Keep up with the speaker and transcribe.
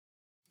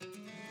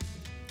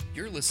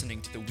You're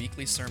listening to the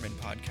weekly sermon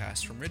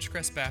podcast from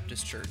Ridgecrest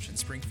Baptist Church in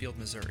Springfield,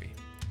 Missouri.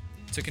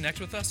 To connect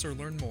with us or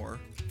learn more,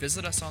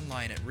 visit us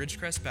online at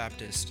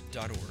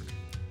ridgecrestbaptist.org.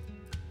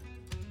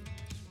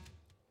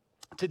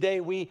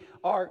 Today we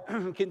are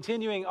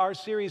continuing our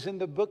series in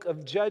the book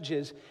of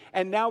Judges,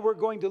 and now we're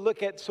going to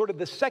look at sort of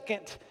the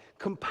second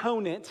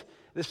component,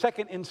 the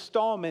second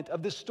installment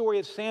of the story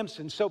of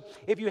Sampson. So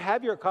if you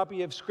have your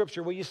copy of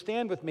Scripture, will you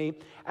stand with me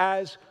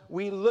as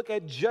we look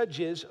at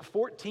Judges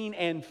 14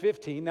 and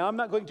 15? Now, I'm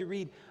not going to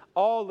read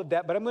all of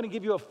that, but I'm going to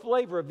give you a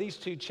flavor of these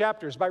two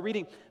chapters by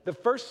reading the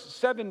first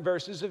 7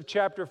 verses of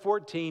chapter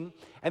 14,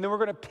 and then we're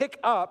going to pick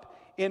up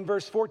in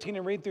verse 14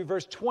 and read through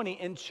verse 20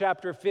 in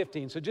chapter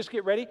 15. So just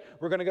get ready.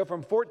 We're going to go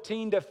from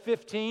 14 to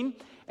 15.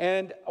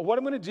 And what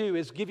I'm going to do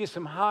is give you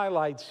some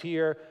highlights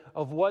here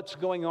of what's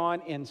going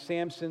on in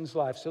Samson's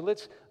life. So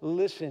let's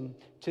listen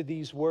to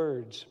these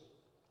words.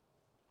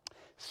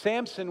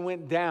 Samson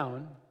went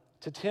down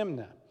to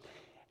Timnah.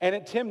 And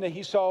at Timnah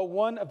he saw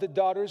one of the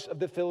daughters of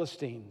the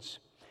Philistines.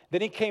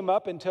 Then he came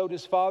up and told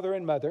his father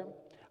and mother,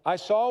 I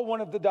saw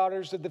one of the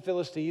daughters of the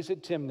Philistines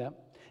at Timnah.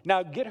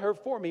 Now get her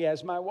for me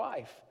as my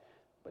wife.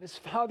 But his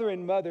father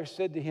and mother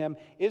said to him,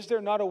 Is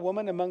there not a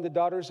woman among the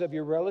daughters of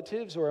your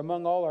relatives or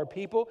among all our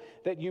people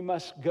that you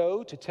must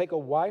go to take a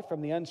wife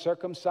from the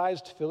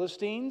uncircumcised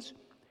Philistines?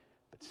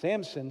 But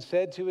Samson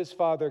said to his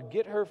father,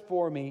 Get her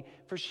for me,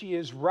 for she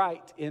is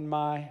right in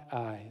my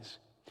eyes.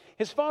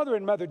 His father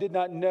and mother did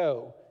not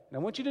know. And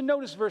I want you to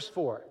notice verse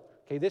 4.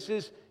 Okay, this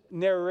is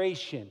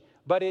narration,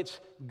 but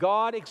it's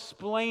God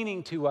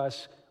explaining to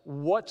us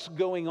what's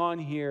going on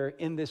here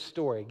in this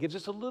story. It gives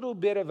us a little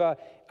bit of an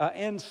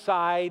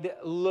inside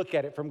look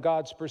at it from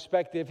God's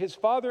perspective. His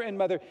father and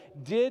mother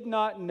did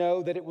not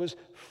know that it was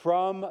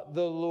from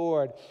the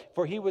Lord,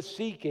 for he was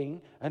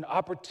seeking an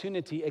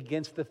opportunity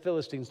against the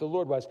Philistines. The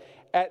Lord was.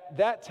 At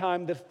that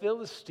time, the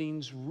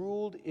Philistines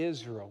ruled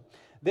Israel.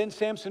 Then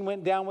Samson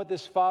went down with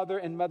his father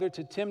and mother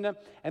to Timnah,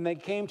 and they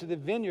came to the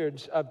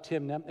vineyards of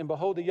Timnah, and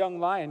behold, a young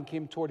lion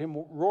came toward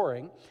him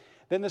roaring.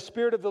 Then the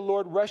Spirit of the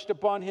Lord rushed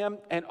upon him,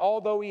 and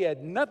although he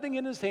had nothing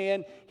in his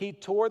hand, he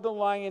tore the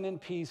lion in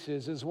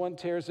pieces as one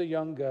tears a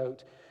young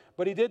goat.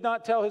 But he did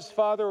not tell his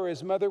father or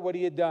his mother what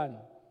he had done.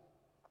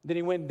 Then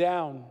he went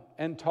down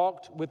and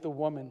talked with the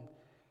woman,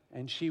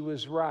 and she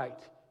was right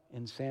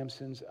in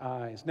Samson's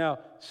eyes. Now,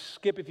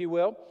 skip, if you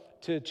will,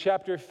 to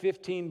chapter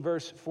 15,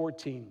 verse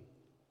 14.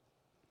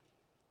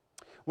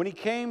 When he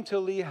came to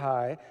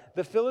Lehi,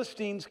 the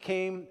Philistines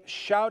came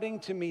shouting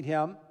to meet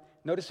him.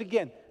 Notice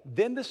again,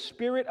 then the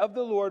Spirit of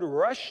the Lord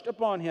rushed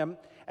upon him,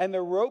 and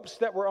the ropes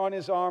that were on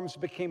his arms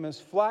became as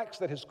flax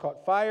that has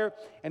caught fire,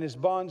 and his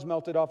bonds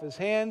melted off his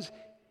hands.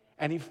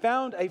 And he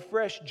found a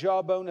fresh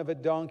jawbone of a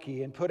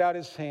donkey, and put out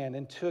his hand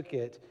and took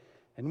it,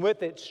 and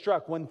with it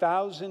struck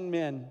 1,000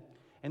 men.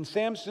 And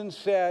Samson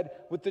said,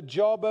 With the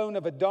jawbone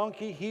of a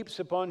donkey, heaps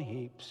upon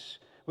heaps.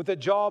 With the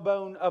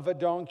jawbone of a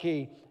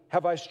donkey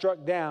have I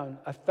struck down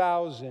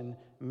 1,000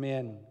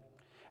 men.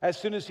 As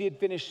soon as he had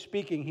finished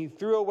speaking, he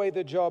threw away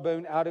the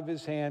jawbone out of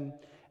his hand,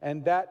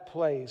 and that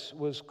place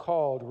was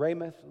called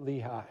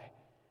Ramath-Lehi.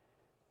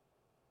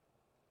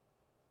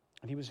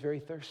 And he was very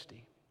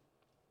thirsty.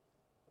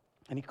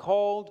 And he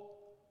called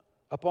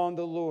upon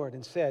the Lord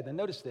and said, and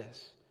notice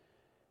this,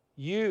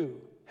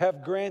 You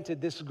have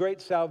granted this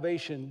great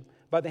salvation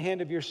by the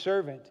hand of your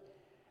servant,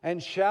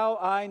 and shall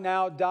I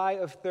now die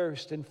of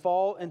thirst and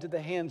fall into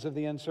the hands of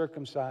the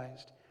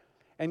uncircumcised?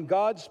 And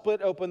God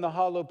split open the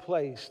hollow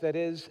place that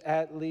is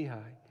at Lehi,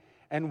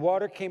 and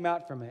water came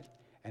out from it.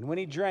 And when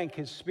he drank,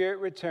 his spirit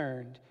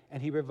returned,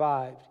 and he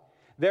revived.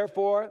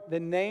 Therefore, the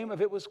name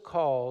of it was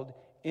called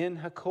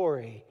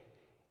En-Hakkore.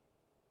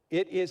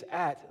 It is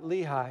at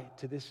Lehi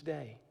to this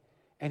day.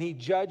 And he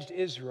judged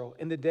Israel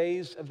in the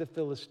days of the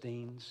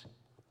Philistines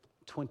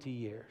 20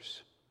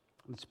 years.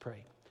 Let's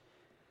pray.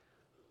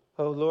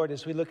 Oh Lord,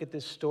 as we look at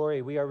this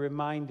story, we are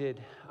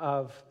reminded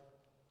of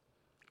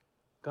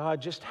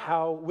God, just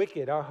how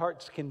wicked our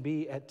hearts can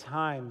be at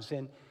times.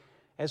 And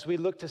as we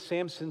look to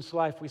Samson's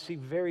life, we see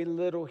very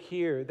little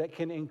here that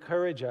can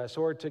encourage us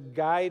or to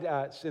guide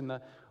us in the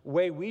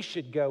way we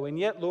should go. And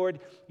yet,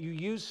 Lord, you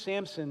use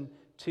Samson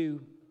to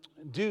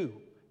do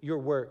your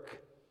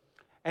work.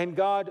 And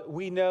God,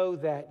 we know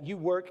that you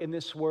work in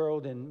this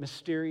world in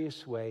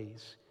mysterious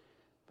ways.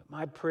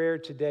 My prayer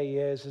today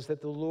is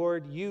that the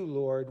Lord, you,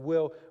 Lord,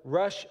 will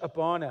rush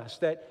upon us,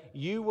 that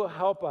you will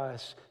help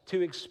us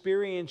to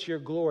experience your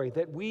glory,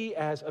 that we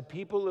as a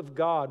people of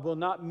God will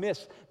not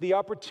miss the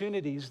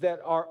opportunities that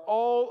are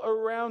all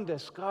around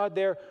us. God,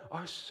 there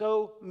are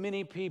so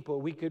many people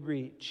we could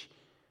reach.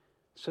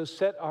 So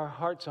set our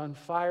hearts on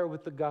fire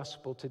with the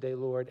gospel today,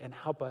 Lord, and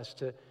help us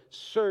to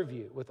serve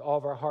you with all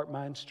of our heart,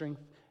 mind,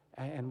 strength,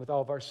 and with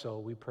all of our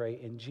soul. We pray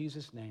in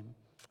Jesus' name,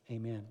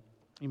 amen.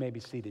 You may be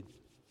seated.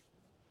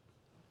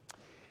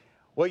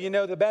 Well, you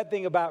know, the bad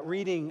thing about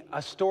reading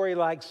a story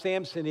like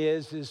Samson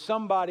is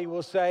somebody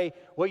will say,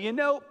 well, you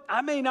know,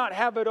 I may not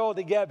have it all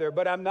together,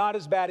 but I'm not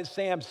as bad as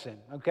Samson,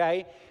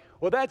 okay?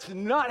 Well, that's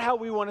not how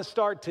we want to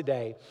start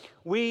today.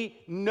 We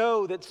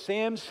know that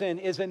Samson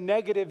is a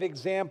negative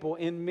example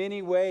in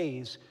many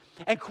ways.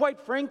 And quite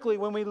frankly,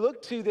 when we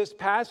look to this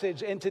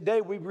passage, and today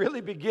we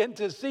really begin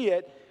to see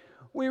it,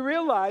 we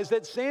realize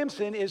that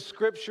Samson is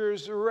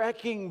Scripture's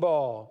wrecking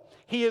ball.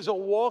 He is a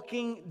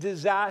walking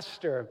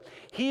disaster.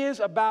 He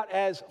is about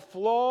as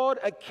flawed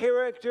a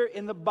character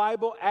in the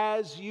Bible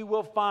as you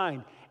will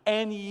find.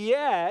 And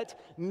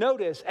yet,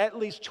 notice, at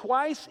least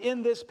twice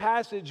in this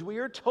passage, we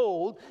are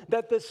told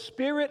that the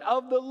Spirit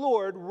of the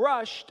Lord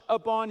rushed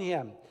upon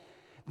him.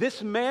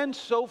 This man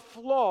so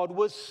flawed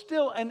was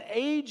still an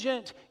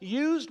agent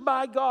used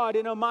by God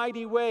in a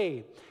mighty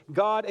way.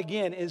 God,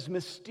 again, is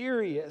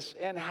mysterious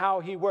in how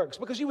he works.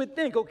 Because you would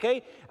think,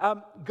 okay,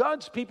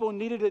 God's people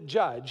needed a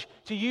judge.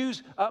 To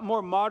use a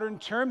more modern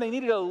term, they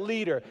needed a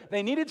leader.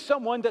 They needed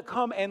someone to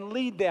come and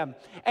lead them.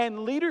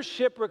 And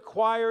leadership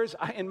requires,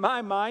 in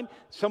my mind,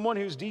 someone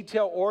who's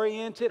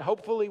detail-oriented,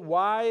 hopefully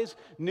wise,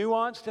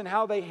 nuanced in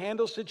how they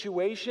handle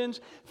situations.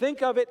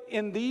 Think of it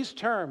in these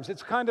terms.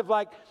 It's kind of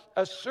like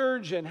a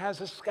surgeon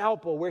has a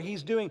scalpel where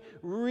he's doing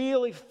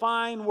really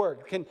fine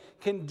work,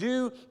 can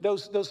do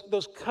those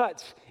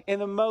cuts in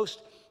the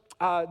most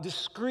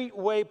discreet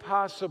way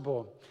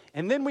possible.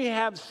 And then we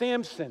have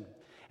Samson,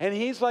 and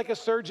he's like a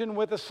surgeon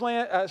with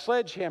a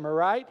sledgehammer,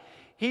 right?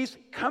 He's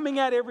coming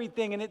at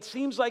everything, and it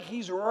seems like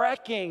he's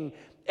wrecking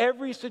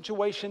every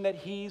situation that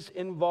he's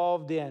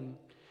involved in.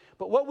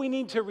 But what we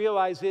need to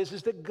realize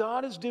is that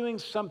God is doing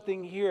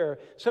something here,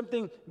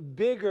 something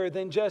bigger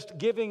than just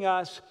giving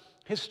us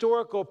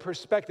historical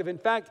perspective. In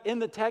fact, in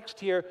the text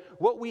here,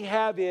 what we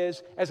have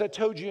is, as I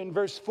told you in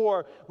verse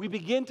 4, we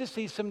begin to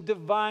see some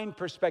divine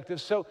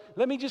perspective. So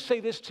let me just say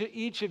this to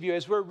each of you.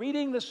 As we're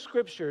reading the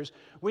Scriptures,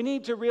 we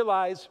need to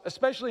realize,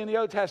 especially in the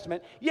Old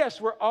Testament, yes,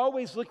 we're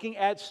always looking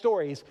at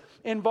stories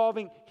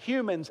involving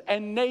humans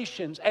and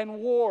nations and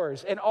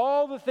wars and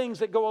all the things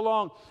that go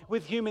along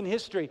with human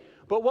history.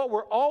 But what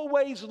we're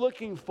always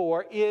looking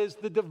for is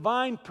the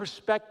divine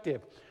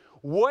perspective.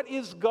 What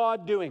is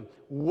God doing?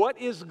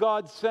 What is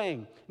God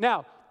saying?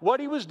 Now, what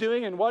he was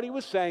doing and what he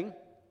was saying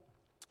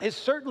is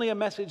certainly a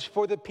message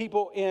for the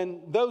people in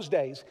those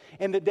days,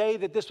 in the day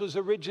that this was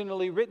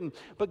originally written.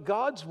 But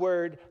God's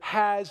word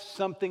has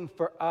something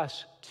for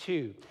us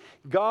too.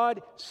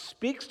 God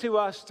speaks to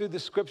us through the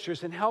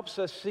Scriptures and helps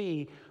us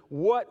see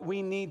what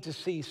we need to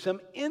see, some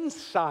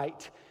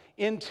insight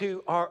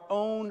into our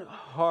own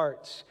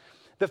hearts.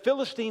 The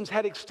Philistines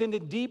had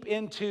extended deep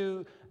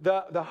into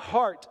the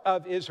heart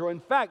of Israel.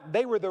 In fact,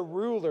 they were the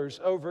rulers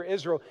over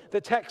Israel.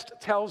 The text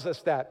tells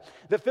us that.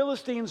 The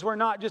Philistines were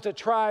not just a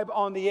tribe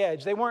on the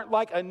edge. They weren't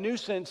like a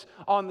nuisance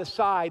on the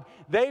side.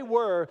 They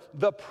were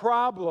the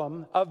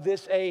problem of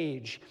this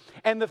age.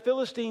 And the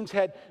Philistines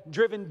had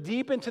driven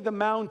deep into the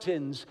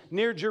mountains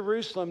near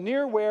Jerusalem,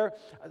 near where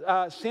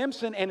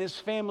Samson and his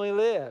family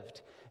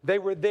lived. They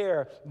were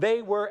there.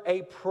 They were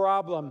a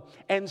problem.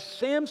 And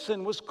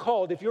Samson was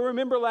called. If you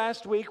remember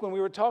last week when we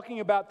were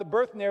talking about the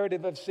birth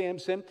narrative of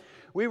Samson,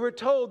 we were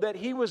told that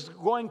he was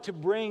going to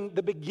bring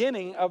the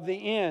beginning of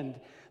the end.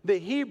 The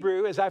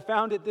Hebrew, as I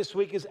found it this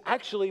week, is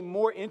actually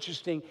more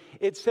interesting.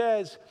 It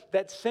says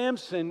that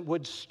Samson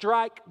would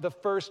strike the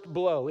first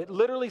blow. It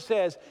literally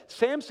says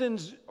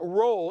Samson's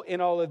role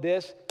in all of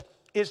this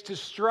is to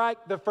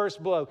strike the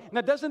first blow. Now,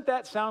 doesn't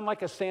that sound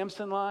like a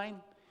Samson line?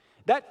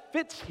 That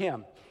fits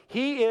him.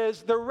 He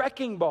is the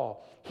wrecking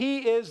ball.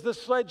 He is the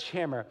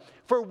sledgehammer.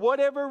 For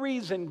whatever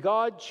reason,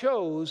 God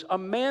chose a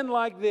man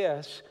like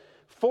this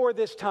for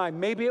this time.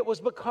 Maybe it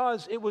was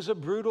because it was a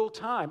brutal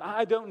time.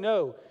 I don't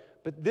know.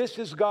 But this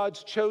is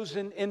God's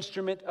chosen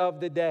instrument of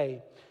the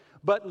day.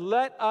 But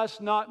let us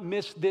not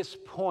miss this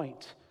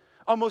point.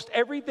 Almost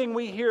everything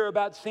we hear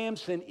about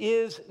Samson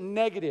is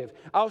negative.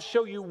 I'll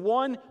show you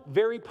one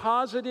very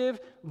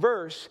positive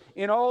verse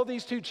in all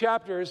these two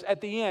chapters at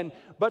the end.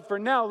 But for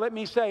now, let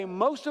me say,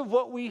 most of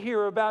what we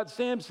hear about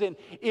Samson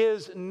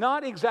is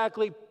not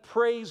exactly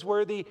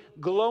praiseworthy,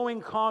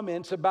 glowing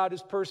comments about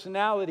his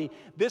personality.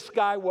 This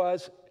guy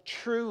was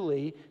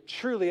truly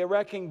a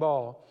wrecking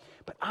ball.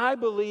 But I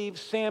believe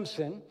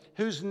Samson,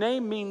 whose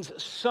name means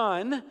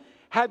sun,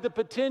 had the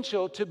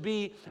potential to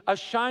be a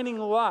shining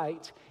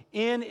light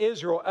in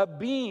Israel, a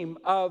beam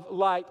of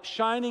light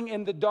shining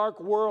in the dark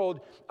world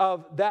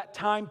of that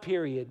time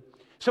period.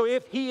 So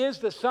if he is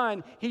the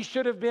sun, he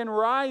should have been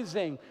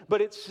rising.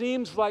 But it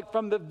seems like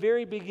from the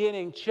very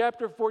beginning,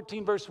 chapter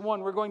 14, verse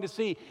 1, we're going to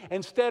see,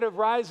 instead of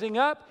rising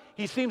up,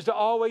 he seems to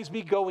always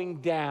be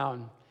going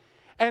down.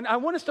 And I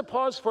want us to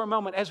pause for a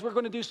moment, as we're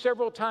going to do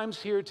several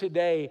times here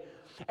today.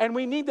 And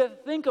we need to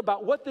think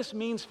about what this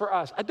means for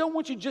us. I don't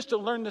want you just to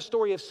learn the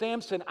story of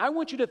Samson. I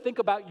want you to think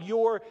about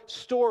your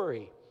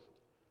story.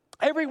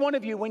 Every one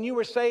of you, when you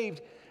were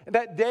saved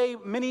that day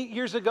many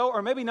years ago,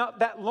 or maybe not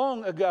that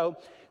long ago,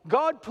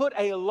 God put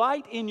a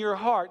light in your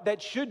heart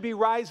that should be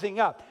rising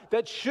up,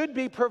 that should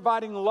be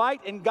providing light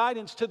and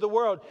guidance to the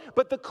world.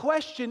 But the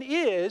question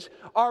is,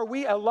 are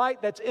we a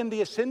light that's in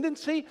the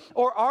ascendancy,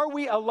 or are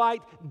we a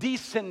light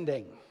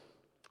descending?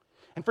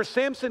 And for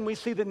Samson, we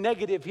see the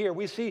negative here.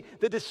 We see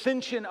the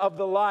dissension of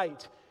the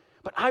light.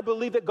 But I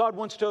believe that God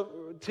wants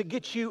to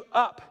get you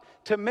up,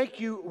 to make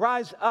you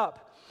rise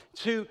up,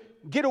 to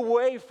get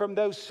away from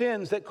those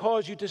sins that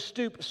cause you to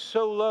stoop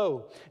so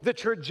low. The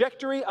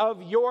trajectory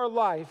of your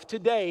life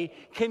today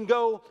can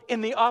go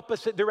in the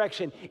opposite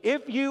direction.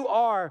 If you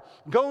are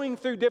going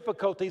through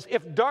difficulties,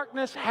 if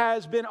darkness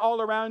has been all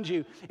around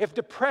you, if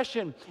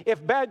depression,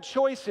 if bad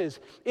choices,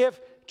 if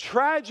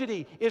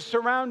tragedy is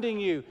surrounding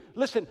you,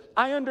 listen,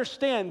 I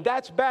understand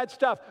that's bad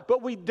stuff,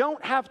 but we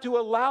don't have to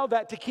allow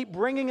that to keep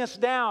bringing us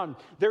down.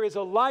 There is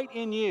a light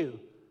in you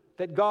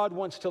that God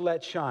wants to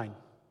let shine.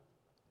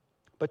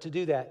 But to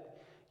do that,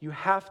 you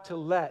have to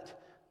let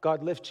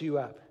God lift you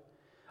up.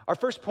 Our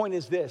first point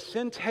is this: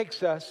 sin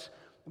takes us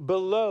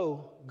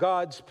below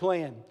God's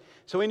plan.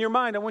 So in your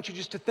mind, I want you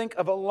just to think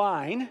of a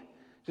line,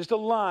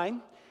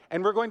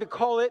 and we're going to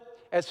call it,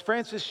 as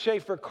Francis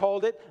Schaeffer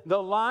called it,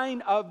 the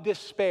line of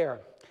despair.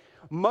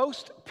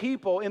 Most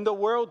people in the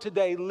world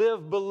today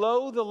live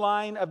below the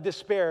line of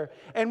despair.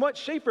 And what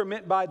Schaeffer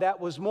meant by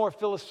that was more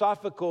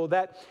philosophical,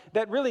 that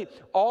really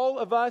all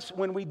of us,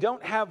 when we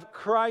don't have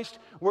Christ,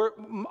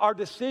 our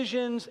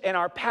decisions and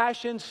our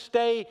passions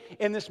stay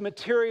in this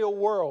material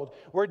world.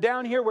 We're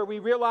down here where we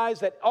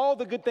realize that all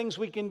the good things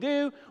we can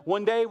do,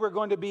 one day we're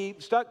going to be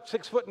stuck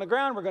 6 foot in the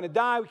ground, we're going to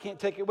die, we can't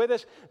take it with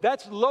us.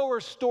 That's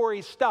lower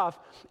story stuff.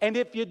 And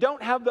if you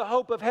don't have the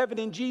hope of heaven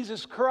in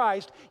Jesus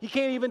Christ, you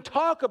can't even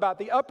talk about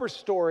the upper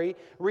story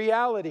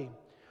reality.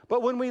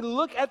 But when we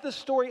look at the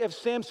story of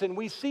Sampson,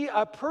 we see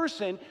a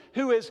person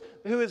who is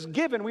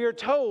given, we are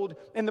told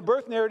in the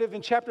birth narrative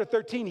in chapter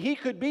 13, he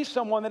could be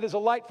someone that is a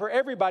light for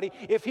everybody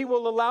if he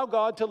will allow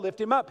God to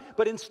lift him up.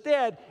 But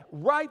instead,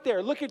 right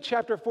there, look at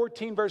chapter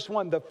 14, verse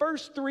 1. The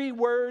first 3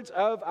 words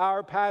of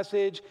our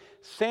passage: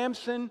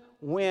 Samson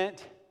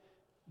went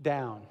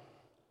down.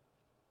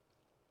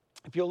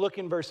 If you'll look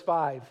in verse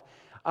 5,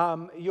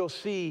 you'll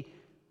see,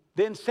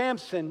 then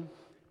Samson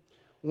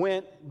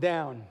went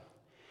down.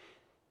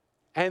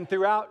 And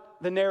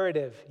throughout the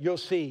narrative, you'll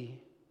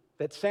see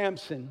that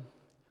Samson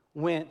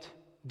went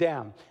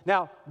down.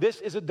 Now,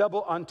 this is a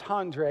double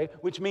entendre,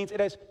 which means it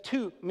has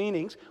 2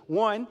 meanings.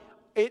 One,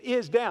 it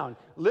is down.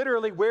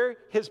 Literally where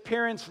his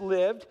parents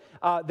lived,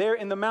 there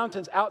in the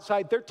mountains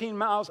outside, 13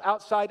 miles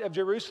outside of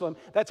Jerusalem.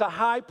 That's a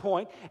high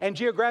point. And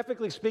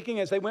geographically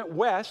speaking, as they went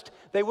west,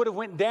 they would have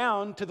went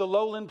down to the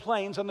lowland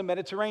plains on the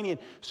Mediterranean.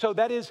 So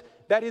that is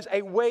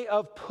a way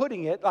of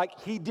putting it, like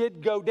he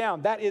did go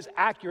down. That is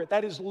accurate.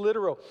 That is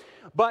literal.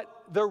 But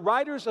the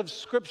writers of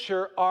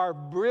Scripture are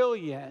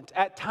brilliant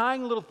at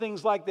tying little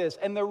things like this.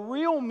 And the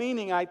real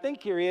meaning, I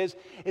think, here is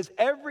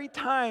every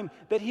time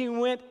that he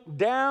went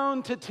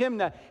down to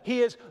Timnah,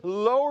 he is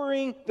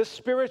lowering the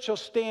spiritual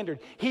standard.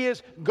 He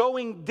is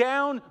going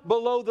down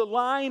below the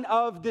line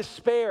of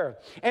despair.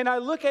 And I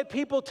look at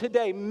people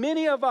today,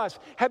 many of us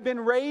have been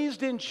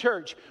raised in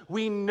church.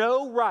 We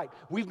know right.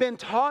 We've been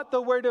taught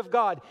the Word of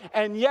God.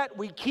 And yet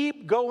we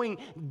keep going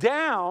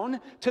down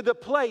to the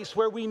place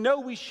where we know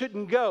we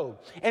shouldn't go.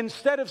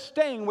 Instead of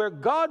staying where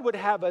God would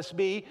have us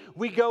be,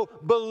 we go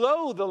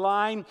below the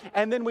line,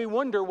 and then we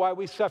wonder why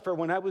we suffer.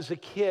 When I was a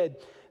kid,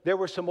 there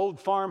were some old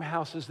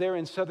farmhouses there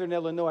in southern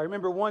Illinois. I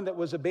remember one that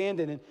was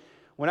abandoned, and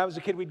when I was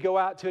a kid, we'd go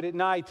out to it at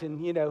night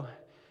and,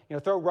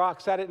 throw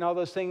rocks at it and all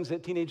those things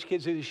that teenage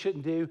kids do they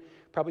shouldn't do.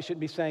 Probably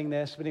shouldn't be saying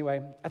this, but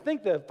anyway, I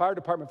think the fire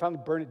department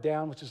finally burned it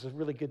down, which is a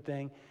really good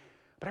thing.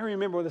 But I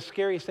remember one of the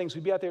scariest things,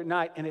 we'd be out there at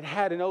night, and it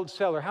had an old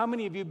cellar. How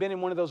many of you have been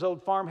in one of those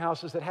old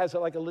farmhouses that has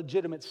like a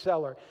legitimate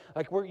cellar?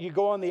 Like where you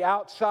go on the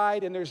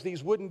outside, and there's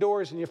these wooden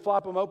doors, and you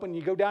flop them open, and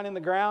you go down in the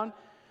ground?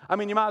 I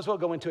mean, you might as well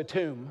go into a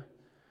tomb,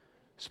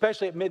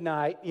 especially at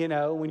midnight,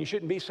 when you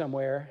shouldn't be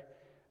somewhere.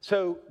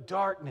 So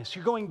darkness,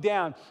 you're going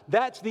down.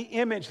 That's the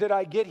image that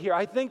I get here.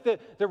 I think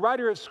that the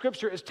writer of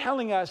Scripture is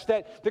telling us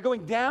that they're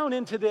going down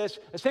into this,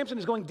 Samson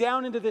is going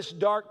down into this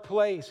dark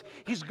place.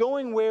 He's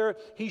going where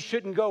he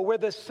shouldn't go, where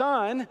the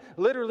sun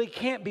literally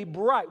can't be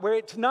bright, where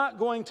it's not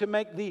going to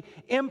make the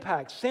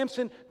impact.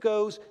 Samson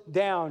goes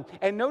down.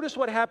 And notice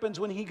what happens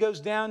when he goes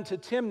down to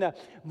Timnah.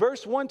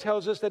 Verse 1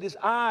 tells us that his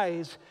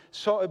eyes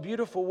saw a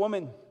beautiful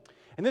woman.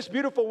 And this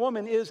beautiful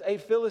woman is a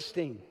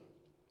Philistine.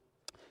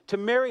 To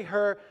marry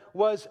her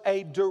was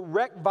a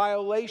direct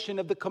violation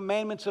of the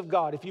commandments of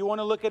God. If you want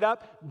to look it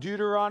up,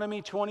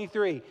 Deuteronomy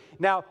 23.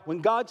 Now, when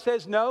God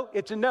says no,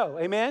 it's a no.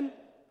 Amen?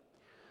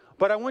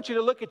 But I want you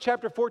to look at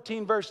chapter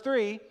 14, verse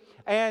 3.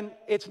 And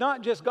it's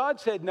not just God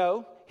said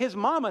no. His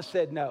mama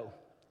said no.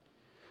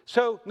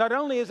 So not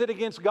only is it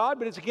against God,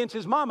 but it's against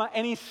his mama.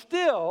 And he's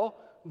still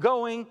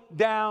going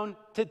down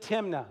to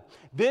Timnah.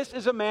 This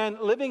is a man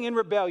living in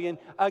rebellion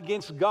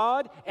against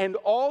God and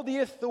all the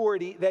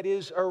authority that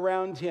is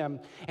around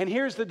him. And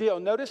here's the deal.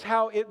 Notice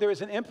how there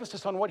is an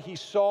emphasis on what he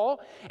saw.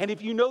 And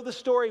if you know the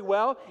story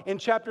well, in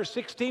chapter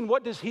 16,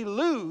 what does he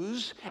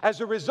lose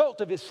as a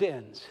result of his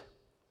sins?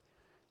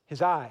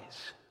 His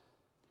eyes.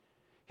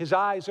 His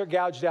eyes are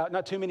gouged out.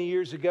 Not too many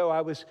years ago,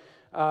 I was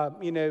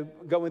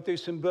going through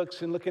some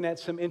books and looking at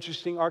some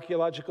interesting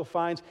archaeological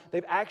finds.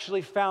 They've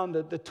actually found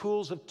the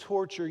tools of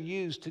torture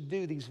used to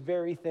do these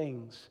very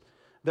things.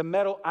 the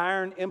metal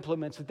iron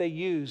implements that they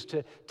use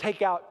to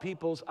take out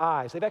people's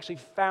eyes. They've actually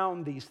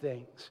found these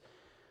things.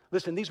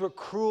 Listen, these were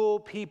cruel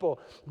people,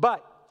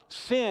 but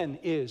sin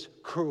is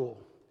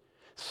cruel.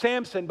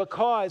 Sampson,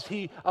 because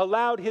he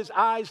allowed his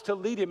eyes to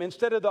lead him,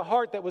 instead of the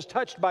heart that was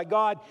touched by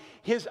God,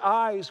 his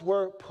eyes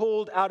were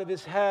pulled out of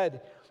his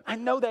head. I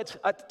know that's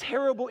a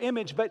terrible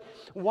image, but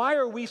why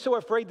are we so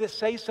afraid to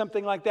say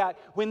something like that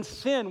when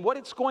sin, what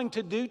it's going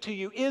to do to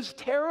you, is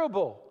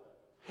terrible?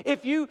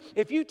 If you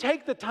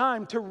take the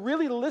time to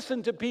really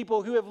listen to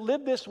people who have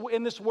lived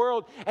in this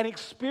world and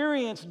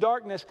experienced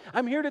darkness,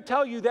 I'm here to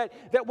tell you that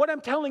what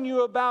I'm telling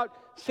you about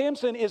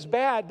Sampson is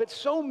bad, but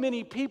so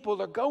many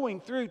people are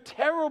going through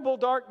terrible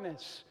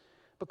darkness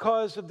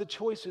because of the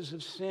choices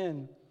of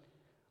sin.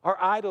 Our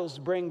idols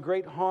bring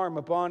great harm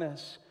upon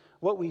us.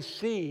 What we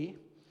see,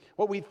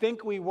 what we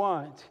think we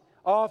want,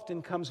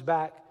 often comes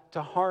back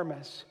to harm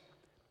us.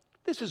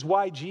 This is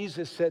why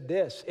Jesus said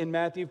this in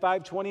Matthew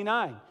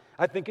 5:29.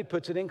 I think it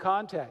puts it in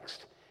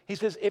context. He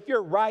says, if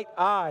your right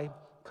eye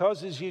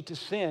causes you to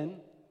sin,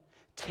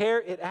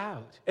 tear it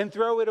out and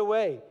throw it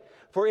away.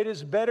 For it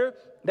is better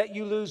that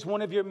you lose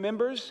one of your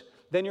members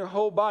than your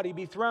whole body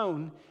be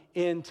thrown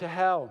into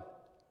hell.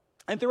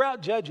 And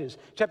throughout Judges,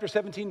 chapter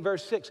 17,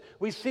 verse 6,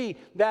 we see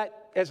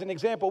that, as an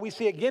example, we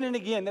see again and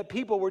again that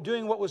people were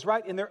doing what was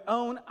right in their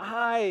own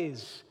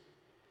eyes.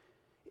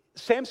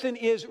 Samson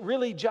is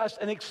really just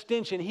an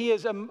extension. He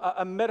is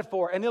a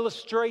metaphor, an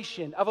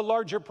illustration of a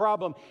larger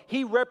problem.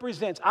 He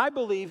represents, I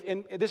believe,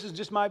 and this is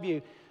just my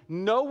view,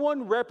 no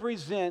one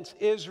represents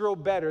Israel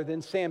better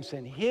than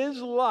Samson. His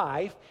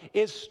life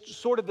is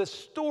sort of the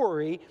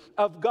story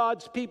of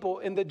God's people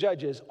in the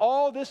Judges.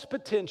 All this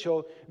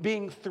potential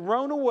being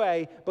thrown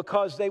away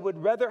because they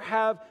would rather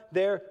have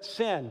their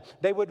sin.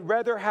 They would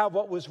rather have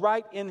what was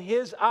right in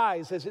his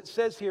eyes, as it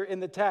says here in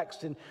the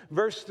text in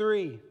verse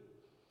 3.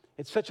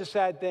 It's such a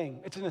sad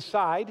thing. It's an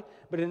aside,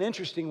 but an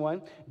interesting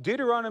one.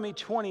 Deuteronomy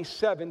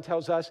 27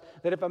 tells us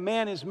that if a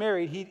man is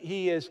married,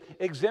 he is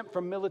exempt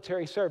from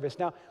military service.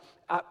 Now,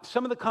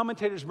 some of the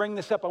commentators bring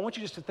this up. I want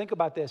you just to think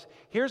about this.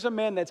 Here's a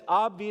man that's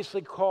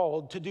obviously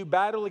called to do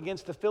battle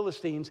against the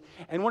Philistines,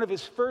 and one of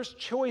his first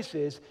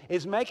choices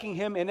is making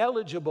him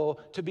ineligible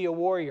to be a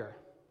warrior.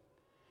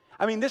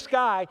 I mean, this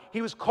guy,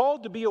 he was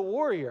called to be a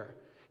warrior.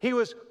 He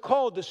was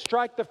called to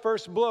strike the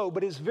first blow,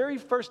 but his very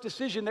first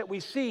decision that we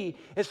see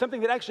is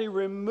something that actually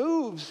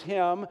removes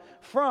him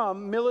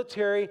from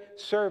military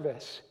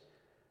service.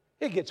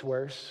 It gets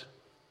worse.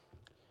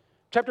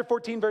 Chapter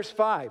 14, verse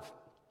 5.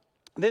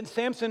 Then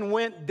Samson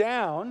went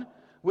down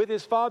with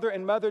his father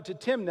and mother to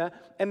Timnah,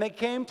 and they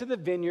came to the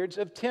vineyards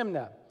of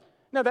Timnah.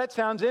 Now that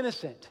sounds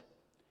innocent.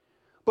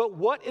 But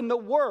what in the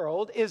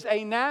world is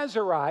a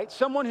Nazirite,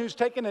 someone who's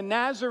taken a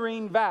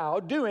Nazarene vow,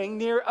 doing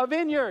near a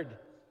vineyard?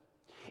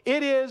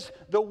 It is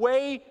the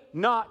way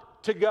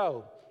not to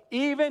go.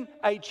 Even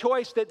a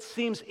choice that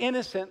seems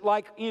innocent,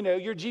 like,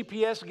 your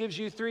GPS gives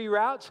you 3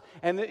 routes,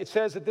 and it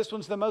says that this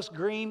one's the most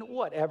green,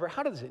 whatever.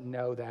 How does it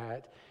know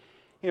that?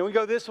 We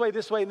go this way,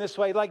 and this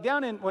way. Like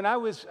when I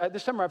was,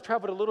 this summer, I've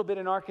traveled a little bit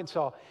in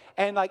Arkansas,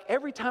 and like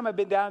every time I've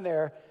been down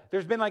there,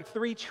 there's been like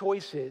 3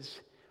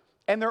 choices.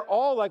 And they're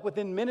all like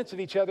within minutes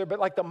of each other, but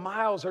like the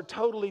miles are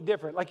totally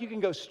different. Like you can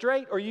go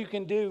straight or you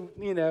can do,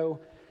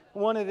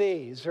 one of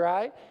these,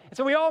 right? And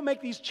so we all make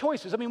these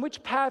choices. I mean,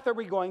 which path are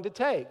we going to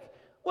take?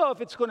 Well,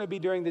 if it's going to be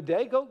during the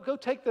day, go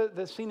take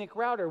the scenic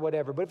route or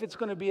whatever. But if it's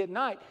going to be at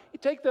night, you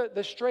take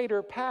the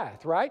straighter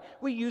path, right?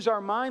 We use our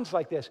minds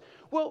like this.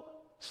 Well,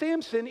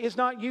 Samson is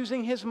not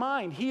using his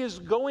mind. He is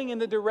going in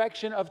the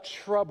direction of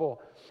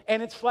trouble.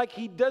 And it's like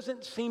he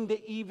doesn't seem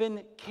to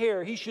even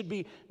care. He should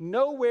be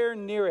nowhere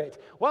near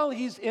it. While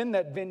he's in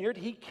that vineyard,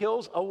 he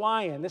kills a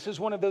lion. This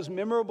is one of those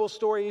memorable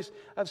stories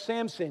of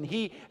Samson.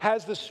 He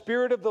has the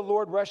Spirit of the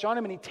Lord rush on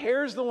him, and he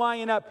tears the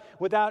lion up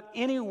without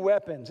any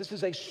weapons. This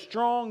is a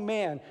strong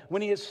man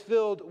when he is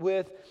filled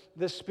with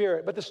the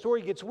Spirit. But the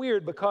story gets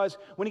weird because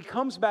when he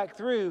comes back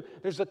through,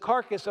 there's the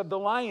carcass of the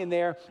lion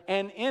there,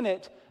 and in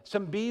it,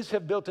 some bees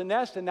have built a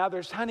nest, and now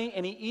there's honey,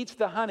 and he eats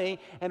the honey,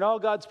 and all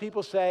God's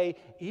people say,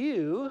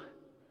 ew.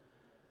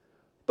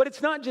 But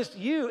it's not just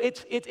you.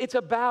 It's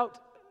about,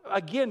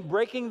 again,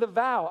 breaking the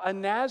vow. A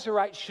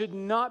Nazirite should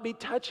not be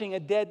touching a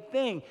dead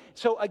thing.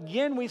 So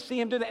again, we see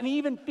him do that, and he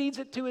even feeds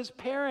it to his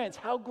parents.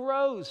 How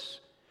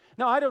gross.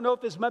 Now, I don't know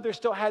if his mother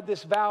still had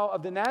this vow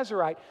of the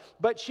Nazirite,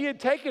 but she had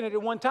taken it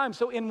at one time.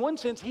 So in one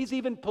sense, he's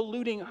even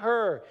polluting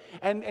her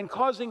and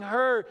causing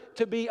her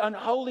to be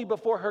unholy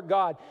before her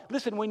God.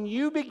 Listen, when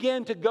you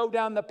begin to go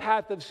down the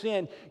path of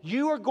sin,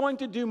 you are going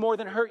to do more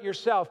than hurt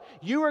yourself.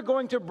 You are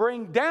going to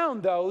bring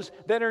down those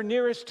that are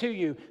nearest to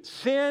you.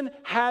 Sin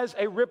has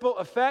a ripple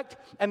effect,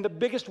 and the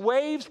biggest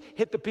waves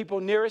hit the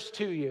people nearest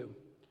to you.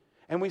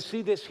 And we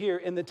see this here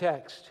in the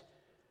text.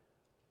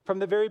 From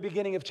the very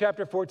beginning of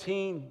chapter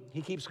 14,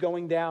 he keeps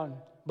going down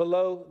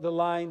below the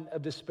line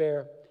of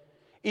despair.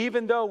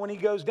 Even though when he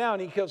goes down,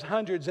 he kills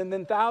hundreds and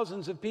then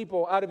thousands of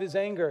people out of his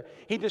anger.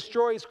 He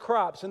destroys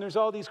crops, and there's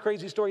all these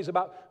crazy stories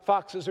about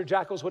foxes or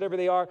jackals, whatever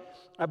they are,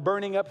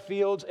 burning up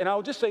fields. And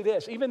I'll just say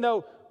this, even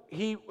though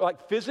he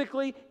like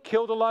physically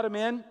killed a lot of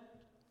men.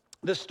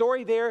 The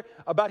story there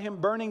about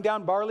him burning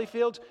down barley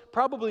fields,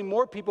 probably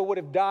more people would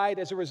have died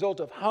as a result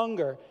of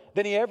hunger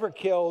than he ever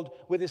killed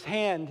with his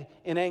hand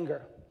in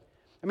anger.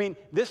 I mean,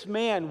 this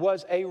man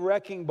was a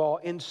wrecking ball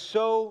in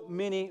so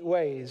many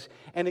ways.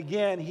 And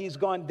again, he's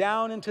gone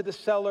down into the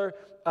cellar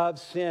of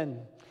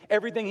sin.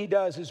 Everything he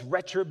does is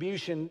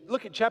retribution.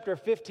 Look at chapter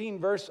 15,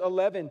 verse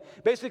 11.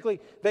 Basically,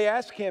 they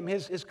ask him,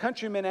 his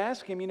countrymen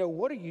ask him,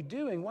 what are you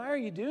doing? Why are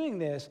you doing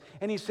this?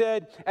 And he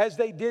said, as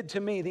they did to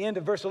me, the end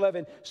of verse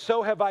 11,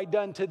 so have I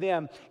done to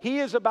them. He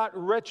is about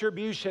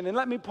retribution. And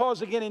let me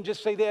pause again and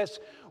just say this.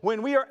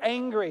 When we are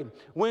angry,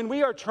 when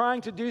we are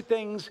trying to do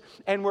things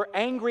and we're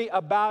angry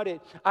about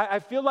it, I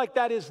feel like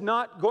that is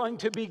not going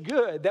to be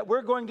good, that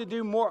we're going to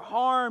do more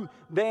harm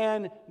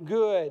than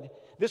good.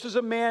 This was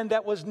a man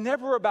that was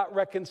never about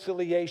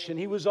reconciliation.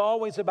 He was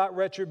always about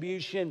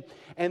retribution.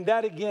 And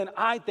that, again,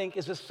 I think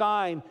is a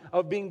sign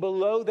of being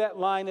below that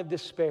line of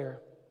despair.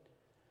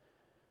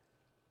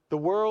 The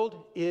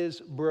world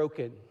is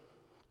broken.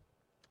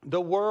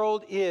 The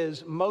world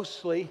is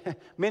mostly,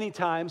 many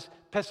times,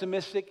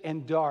 pessimistic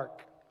and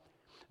dark.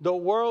 The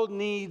world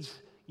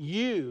needs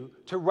you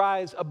to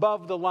rise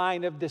above the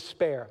line of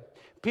despair.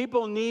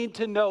 People need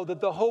to know that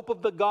the hope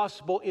of the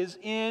gospel is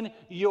in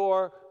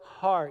your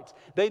heart.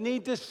 They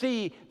need to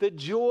see the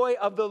joy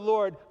of the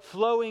Lord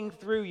flowing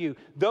through you.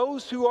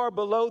 Those who are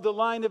below the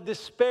line of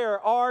despair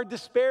are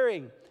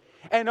despairing.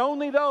 And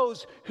only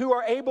those who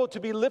are able to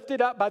be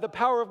lifted up by the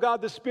power of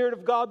God, the Spirit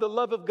of God, the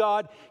love of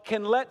God,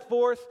 can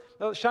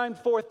shine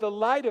forth the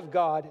light of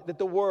God that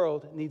the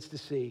world needs to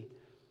see.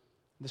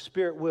 The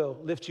Spirit will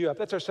lift you up.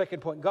 That's our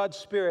second point. God's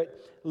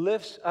Spirit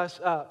lifts us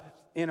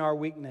up in our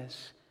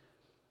weakness.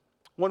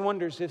 One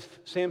wonders if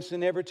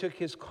Samson ever took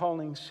his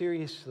calling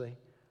seriously.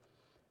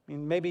 I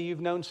mean, maybe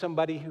you've known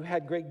somebody who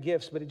had great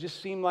gifts, but it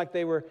just seemed like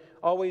they were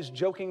always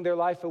joking their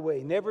life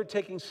away, never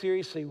taking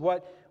seriously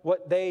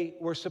what they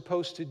were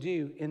supposed to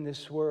do in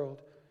this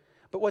world.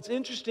 But what's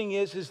interesting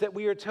is that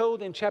we are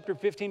told in chapter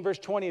 15, verse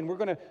 20,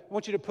 and I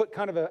want you to put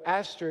kind of an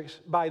asterisk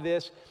by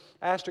this,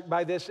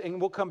 and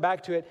we'll come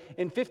back to it.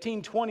 In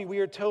 15:20, we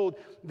are told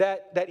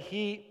that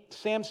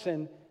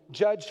Samson,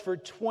 judged for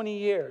 20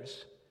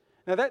 years.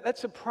 Now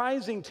that's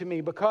surprising to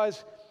me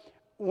because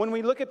when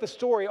we look at the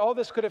story, all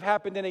this could have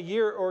happened in a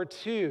year or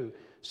two.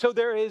 So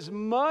there is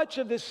much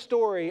of this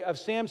story of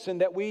Samson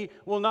that we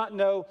will not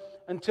know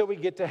until we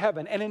get to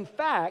heaven. And in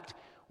fact,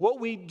 what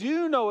we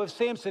do know of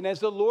Samson, as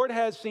the Lord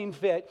has seen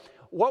fit,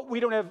 we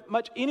don't have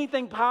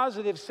anything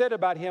positive said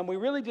about him. We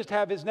really just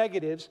have his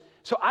negatives.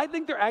 So I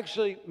think there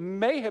actually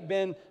may have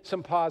been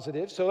some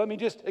positives. So let me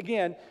just,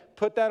 again,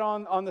 put that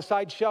on the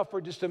side shelf for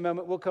just a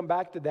moment. We'll come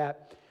back to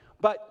that.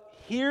 But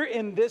here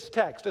in this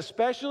text,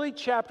 especially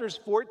chapters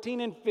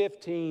 14 and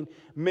 15,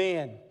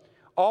 man,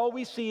 all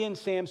we see in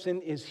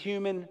Samson is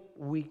human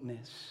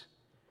weakness.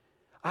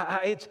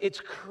 It's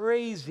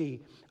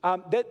crazy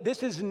that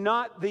this is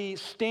not the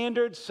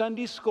standard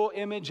Sunday school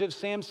image of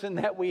Samson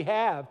that we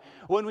have.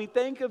 When we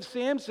think of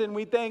Samson,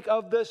 we think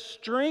of the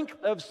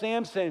strength of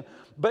Samson.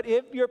 But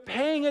if you're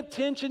paying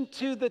attention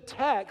to the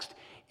text,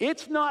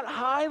 it's not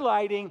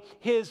highlighting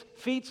his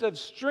feats of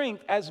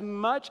strength as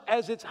much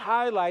as it's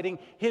highlighting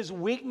his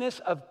weakness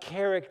of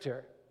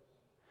character.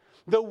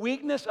 The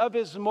weakness of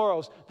his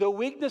morals, the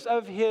weakness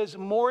of his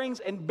moorings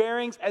and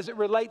bearings as it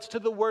relates to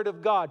the Word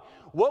of God.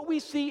 What we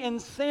see in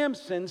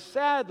Samson,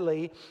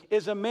 sadly,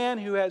 is a man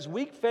who has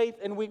weak faith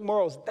and weak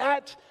morals.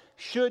 That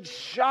should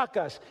shock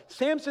us.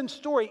 Samson's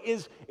story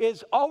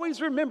is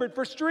always remembered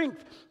for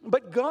strength,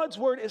 but God's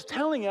Word is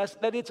telling us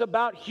that it's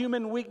about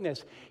human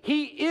weakness.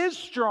 He is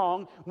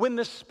strong when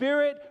the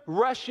Spirit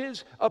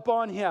rushes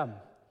upon him.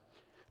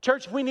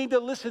 Church, we need to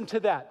listen to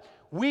that.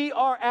 We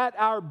are at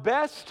our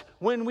best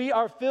when we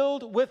are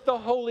filled with the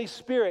Holy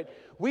Spirit.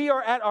 We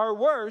are at our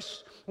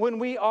worst when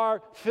we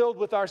are filled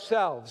with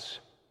ourselves.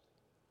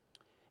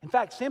 In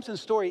fact,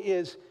 Samson's story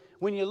is,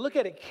 when you look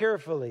at it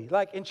carefully,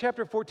 like in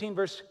chapter 14,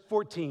 verse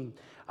 14,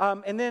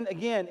 and then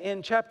again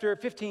in chapter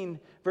 15,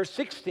 verse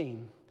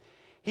 16,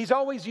 he's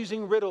always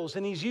using riddles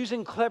and he's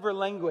using clever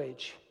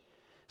language.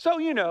 So,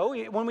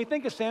 when we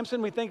think of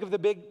Samson, we think of the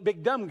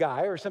big dumb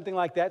guy or something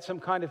like that, some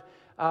kind of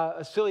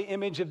a silly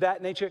image of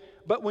that nature.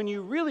 But when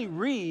you really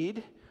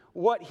read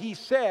what he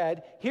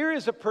said, here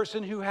is a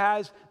person who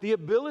has the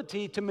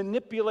ability to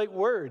manipulate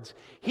words.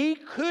 He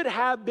could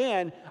have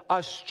been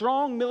a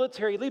strong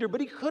military leader,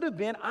 but he could have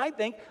been, I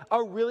think,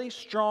 a really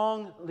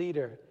strong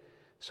leader.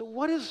 So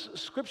what is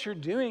Scripture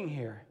doing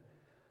here?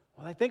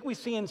 Well, I think we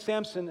see in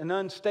Samson an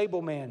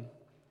unstable man.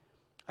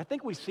 I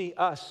think we see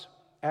us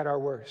at our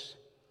worst.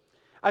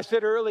 I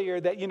said earlier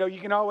that, you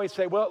can always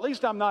say, well, at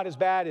least I'm not as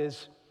bad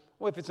as,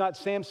 well, if it's not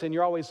Samson,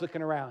 you're always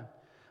looking around.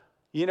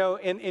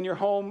 In your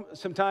home,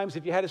 sometimes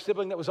if you had a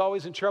sibling that was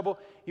always in trouble,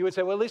 you would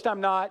say, well, at least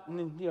I'm not, and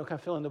then, kind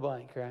of fill in the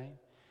blank, right?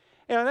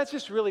 That's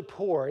just really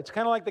poor. It's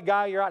kind of like the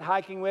guy you're out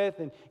hiking with,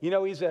 and,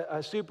 he's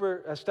a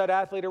stud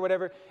athlete or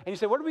whatever, and you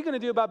say, what are we going to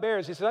do about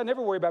bears? He said, I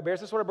never worry about bears.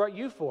 That's what I brought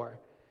you for.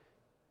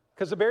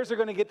 Because the bears are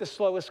going to get the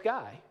slowest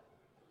guy,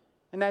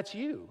 and that's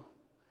you.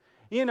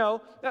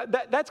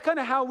 That's kind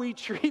of how we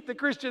treat the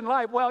Christian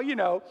life. Well,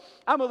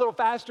 I'm a little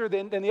faster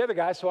than the other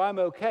guy, so I'm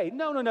okay.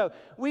 No.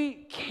 We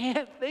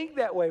can't think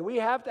that way. We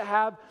have to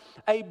have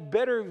a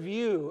better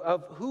view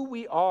of who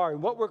we are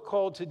and what we're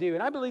called to do.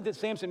 And I believe that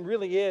Samson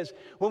really is.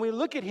 When we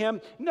look at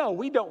him, no,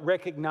 we don't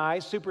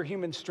recognize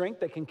superhuman strength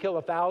that can kill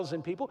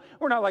 1,000 people.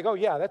 We're not like, oh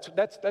yeah,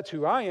 that's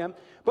who I am.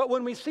 But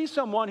when we see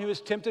someone who is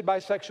tempted by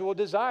sexual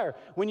desire,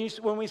 when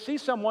we see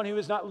someone who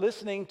is not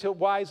listening to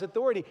wise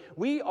authority,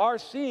 we are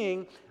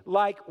seeing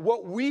like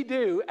what we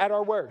do at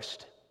our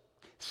worst.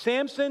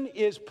 Samson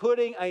is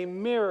putting a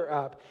mirror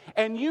up,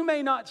 and you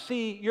may not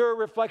see your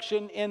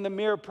reflection in the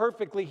mirror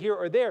perfectly here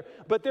or there,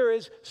 but there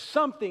is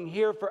something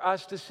here for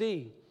us to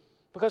see,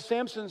 because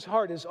Samson's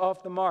heart is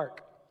off the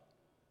mark.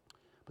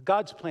 But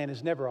God's plan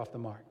is never off the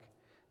mark.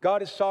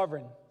 God is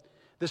sovereign.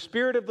 The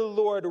Spirit of the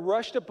Lord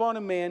rushed upon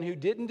a man who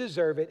didn't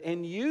deserve it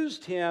and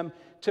used him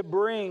to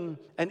bring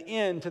an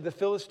end to the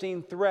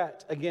Philistine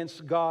threat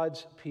against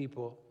God's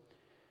people.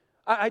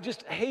 I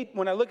just hate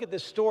when I look at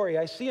this story.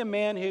 I see a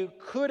man who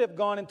could have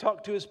gone and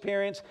talked to his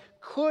parents,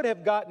 could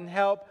have gotten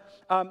help.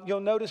 You'll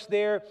notice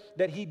there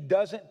that he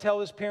doesn't tell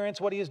his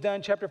parents what he has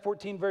done. Chapter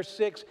 14, verse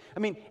 6. I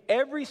mean,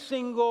 every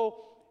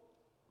single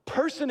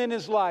person in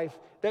his life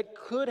that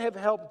could have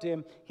helped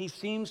him, he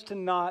seems to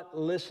not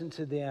listen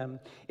to them.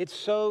 It's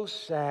so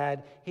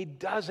sad. He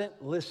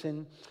doesn't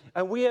listen.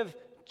 And we have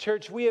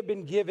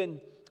been given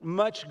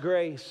much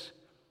grace.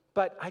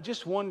 But I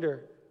just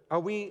wonder, are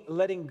we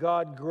letting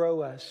God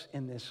grow us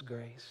in this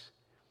grace?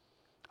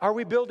 Are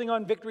we building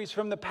on victories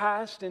from the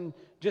past and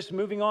just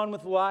moving on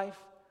with life?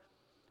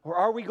 Or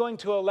are we going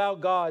to allow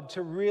God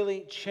to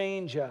really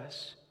change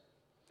us?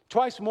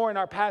 Twice more in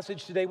our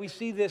passage today, we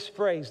see this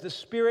phrase, the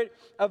Spirit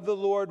of the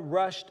Lord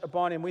rushed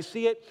upon him. We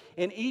see it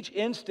in each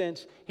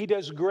instance, he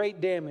does great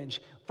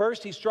damage.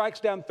 First, he strikes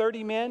down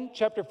 30 men,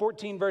 chapter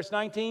 14, verse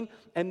 19,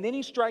 and then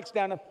he strikes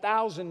down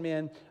 1,000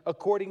 men,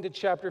 according to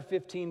chapter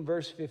 15,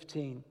 verse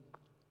 15.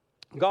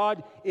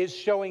 God is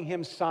showing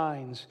him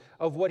signs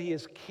of what he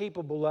is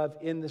capable of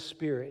in the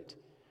Spirit,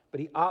 but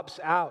he opts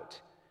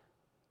out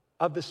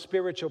of the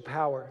spiritual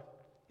power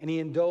and he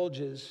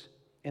indulges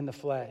in the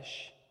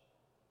flesh.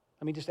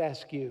 Let me just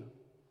ask you,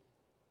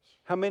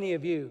 how many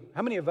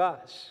of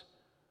us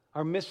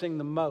are missing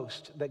the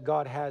most that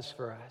God has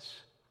for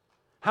us?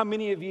 How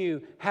many of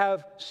you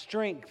have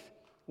strength,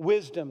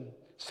 wisdom,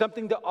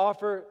 something to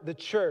offer the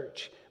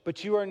church,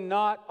 but you are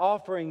not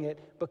offering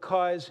it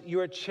because you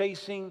are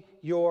chasing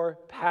your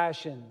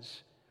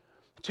passions?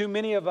 Too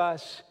many of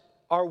us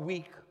are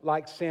weak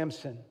like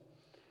Samson.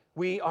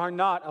 We are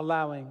not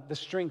allowing the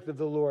strength of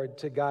the Lord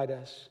to guide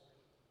us.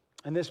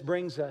 And this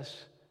brings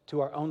us to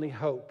our only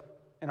hope.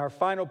 And our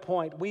final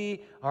point,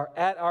 we are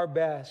at our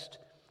best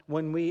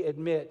when we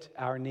admit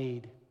our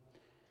need.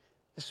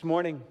 This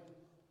morning,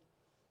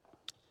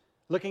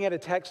 looking at a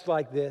text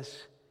like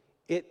this,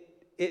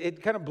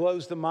 it kind of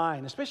blows the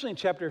mind, especially in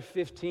chapter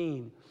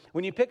 15.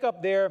 When you pick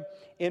up there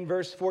in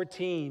verse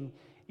 14,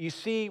 you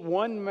see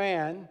one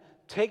man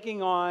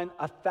taking on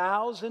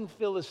 1,000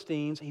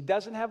 Philistines. He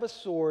doesn't have a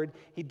sword.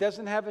 He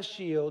doesn't have a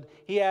shield.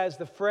 He has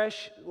the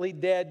freshly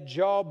dead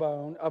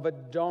jawbone of a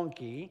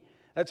donkey.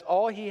 That's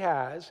all he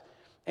has.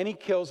 And he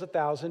kills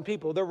 1,000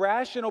 people. The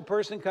rational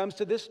person comes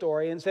to this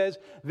story and says,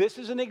 this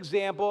is an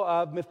example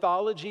of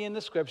mythology in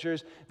the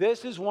scriptures.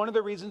 This is one of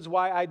the reasons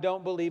why I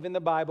don't believe in the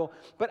Bible.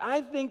 But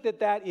I think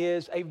that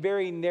is a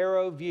very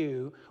narrow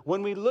view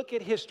when we look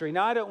at history.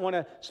 Now, I don't want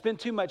to spend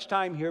too much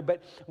time here,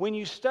 but when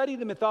you study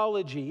the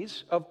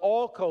mythologies of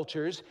all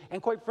cultures,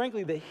 and quite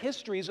frankly, the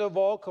histories of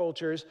all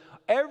cultures,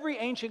 every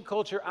ancient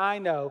culture I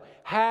know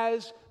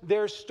has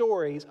their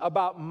stories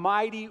about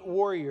mighty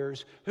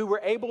warriors who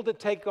were able to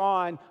take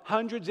on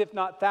hundreds, if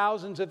not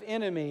thousands, of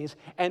enemies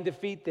and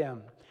defeat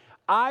them.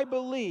 I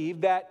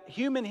believe that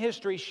human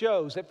history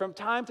shows that from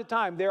time to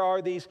time there are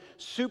these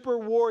super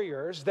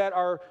warriors that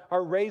are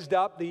raised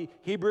up. The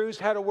Hebrews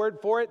had a word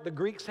for it. The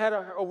Greeks had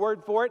a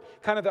word for it.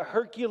 Kind of the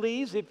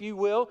Hercules, if you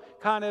will,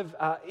 kind of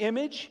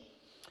image.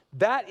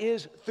 That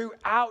is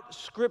throughout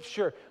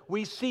Scripture.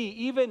 We see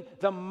even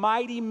the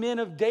mighty men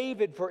of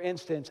David, for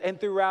instance, and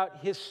throughout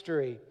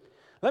history.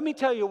 Let me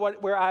tell you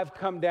where I've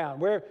come down,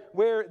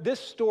 where this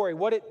story,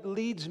 what it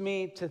leads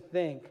me to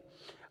think.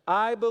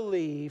 I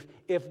believe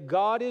if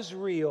God is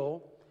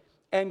real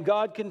and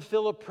God can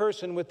fill a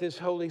person with His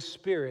Holy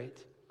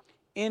Spirit,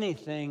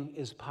 anything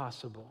is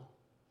possible.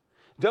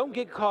 Don't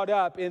get caught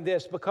up in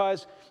this,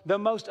 because the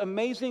most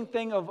amazing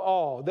thing of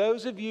all,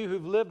 those of you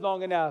who've lived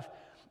long enough,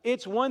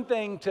 it's one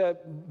thing to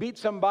beat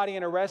somebody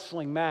in a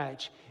wrestling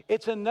match.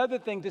 It's another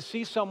thing to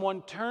see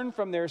someone turn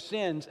from their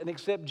sins and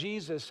accept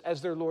Jesus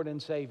as their Lord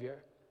and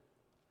Savior.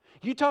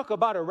 You talk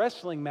about a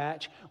wrestling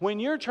match. When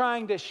you're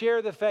trying to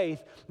share the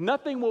faith,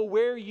 nothing will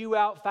wear you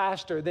out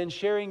faster than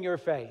sharing your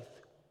faith.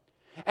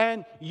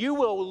 And you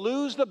will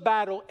lose the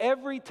battle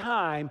every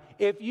time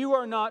if you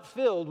are not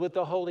filled with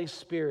the Holy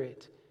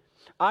Spirit.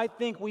 I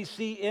think we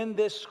see in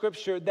this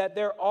scripture that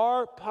there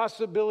are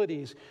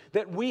possibilities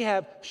that we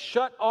have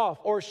shut off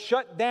or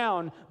shut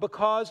down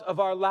because of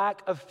our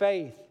lack of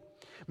faith.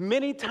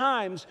 Many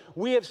times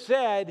we have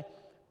said,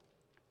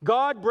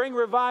 God, bring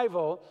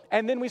revival,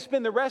 and then we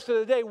spend the rest of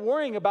the day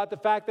worrying about the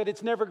fact that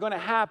it's never going to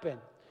happen.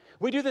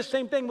 We do the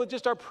same thing with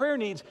just our prayer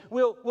needs.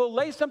 We'll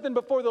lay something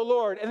before the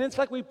Lord, and it's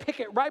like we pick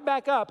it right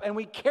back up and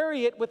we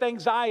carry it with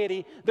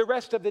anxiety the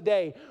rest of the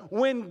day.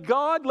 When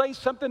God lays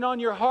something on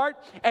your heart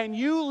and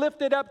you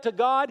lift it up to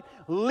God,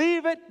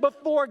 leave it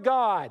before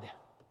God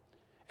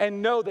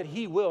and know that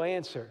He will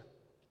answer.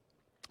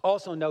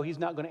 Also know He's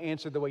not going to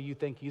answer the way you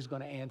think He's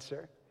going to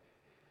answer.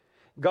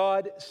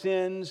 God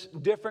sends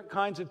different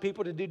kinds of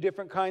people to do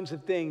different kinds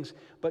of things,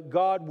 but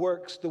God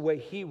works the way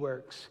He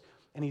works,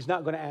 and He's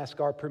not going to ask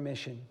our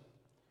permission.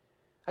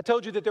 I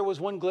told you that there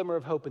was one glimmer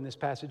of hope in this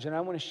passage, and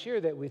I want to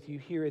share that with you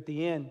here at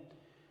the end.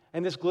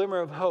 And this glimmer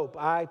of hope,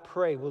 I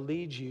pray, will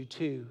lead you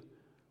to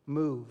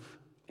move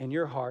in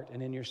your heart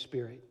and in your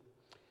spirit.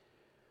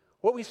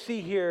 What we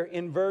see here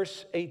in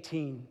verse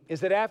 18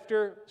 is that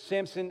after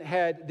Samson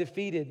had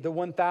defeated the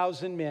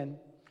 1,000 men,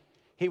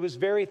 he was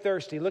very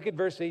thirsty. Look at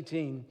verse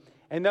 18.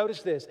 And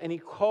notice this. And he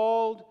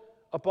called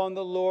upon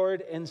the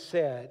Lord and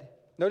said,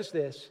 notice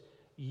this,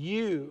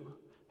 you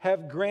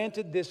have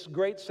granted this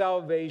great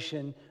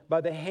salvation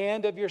by the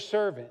hand of your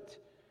servant.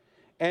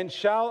 And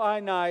shall I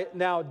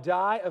now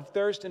die of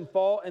thirst and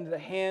fall into the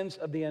hands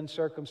of the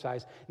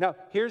uncircumcised? Now,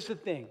 here's the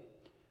thing.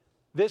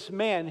 This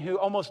man, who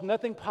almost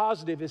nothing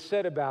positive is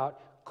said about,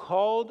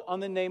 called on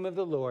the name of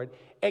the Lord,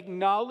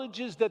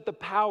 acknowledges that the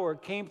power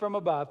came from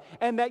above,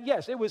 and that,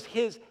 yes, it was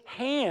his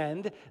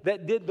hand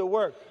that did the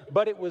work,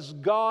 but it was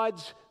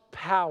God's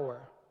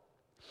power.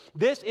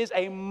 This is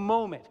a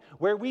moment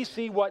where we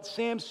see what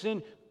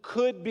Samson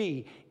could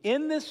be.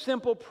 In this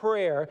simple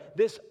prayer,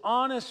 this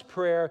honest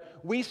prayer,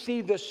 we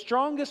see the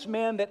strongest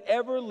man that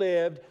ever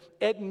lived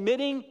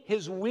admitting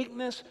his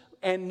weakness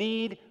and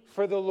need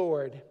for the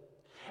Lord.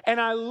 And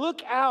I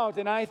look out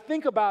and I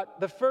think about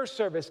the first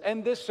service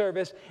and this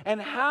service and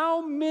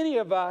how many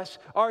of us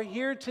are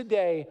here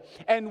today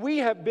and we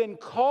have been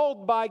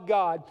called by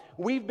God.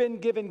 We've been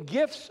given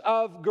gifts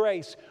of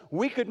grace.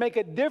 We could make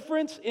a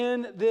difference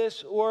in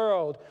this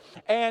world.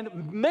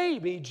 And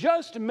maybe,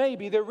 just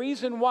maybe, the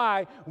reason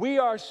why we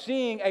are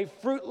seeing a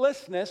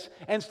fruitlessness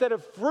instead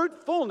of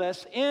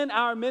fruitfulness in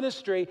our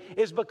ministry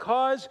is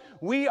because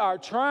we are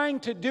trying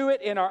to do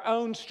it in our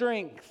own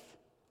strength.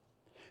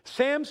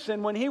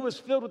 Samson, when he was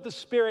filled with the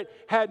Spirit,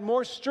 had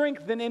more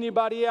strength than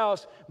anybody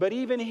else, but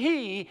even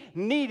he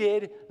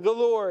needed the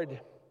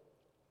Lord.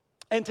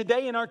 And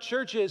today in our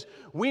churches,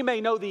 we may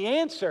know the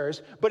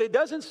answers, but it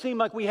doesn't seem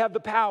like we have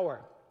the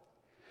power.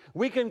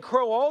 We can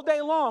crow all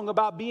day long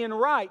about being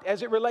right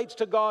as it relates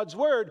to God's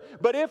Word,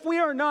 but if we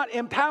are not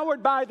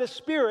empowered by the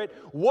Spirit,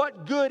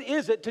 what good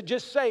is it to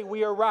just say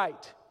we are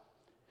right?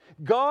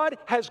 God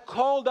has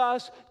called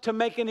us to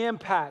make an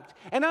impact.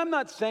 And I'm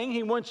not saying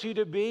He wants you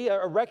to be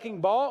a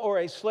wrecking ball or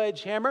a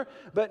sledgehammer,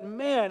 but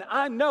man,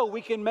 I know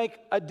we can make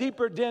a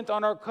deeper dent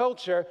on our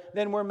culture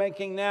than we're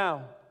making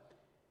now.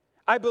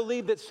 I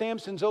believe that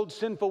Samson's old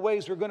sinful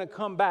ways were going to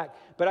come back.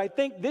 But I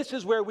think this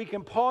is where we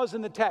can pause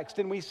in the text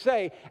and we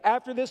say,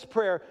 after this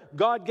prayer,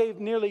 God gave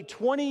nearly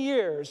 20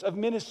 years of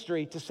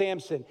ministry to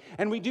Samson.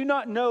 And we do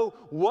not know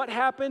what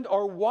happened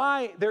or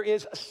why there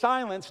is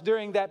silence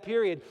during that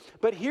period.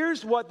 But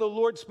here's what the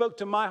Lord spoke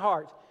to my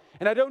heart.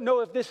 And I don't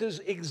know if this is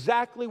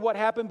exactly what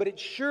happened, but it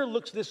sure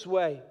looks this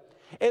way.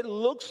 It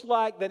looks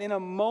like that in a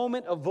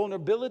moment of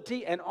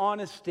vulnerability and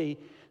honesty,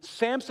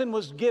 Samson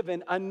was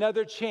given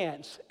another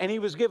chance, and he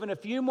was given a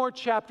few more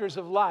chapters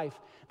of life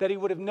that he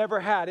would have never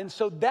had. And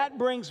so that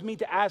brings me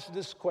to ask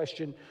this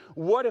question: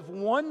 what if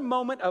one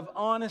moment of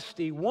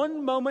honesty,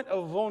 one moment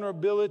of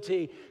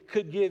vulnerability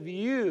could give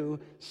you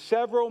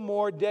several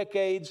more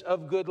decades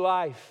of good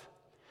life,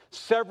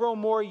 several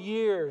more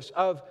years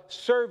of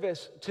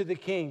service to the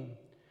King?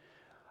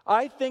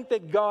 I think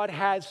that God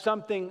has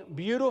something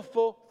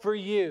beautiful for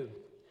you.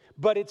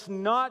 But it's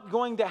not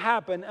going to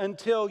happen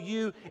until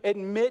you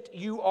admit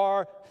you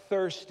are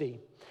thirsty.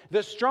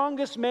 The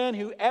strongest man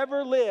who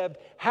ever lived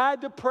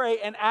had to pray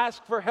and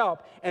ask for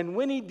help. And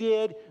when he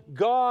did,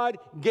 God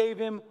gave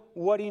him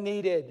what he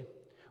needed.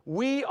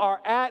 We are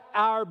at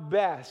our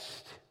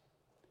best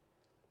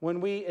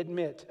when we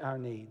admit our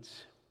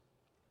needs.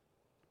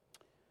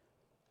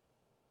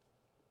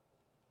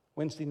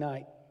 Wednesday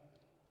night,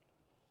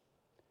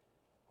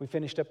 we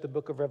finished up the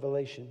book of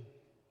Revelation.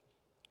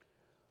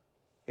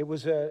 It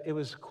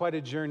was quite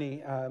a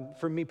journey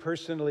for me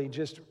personally,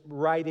 just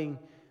writing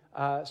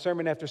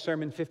sermon after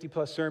sermon,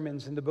 50-plus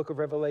sermons in the book of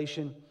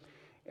Revelation.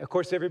 Of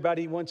course,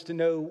 everybody wants to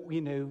know,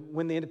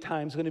 when the end of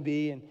time is going to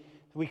be, and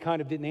we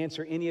kind of didn't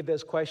answer any of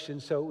those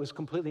questions, so it was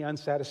completely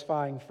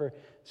unsatisfying for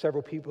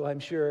several people, I'm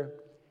sure.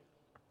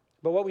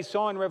 But what we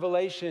saw in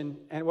Revelation,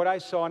 and what I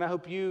saw, and I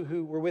hope you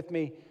who were with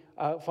me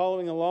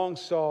following along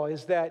saw,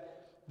 is that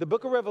the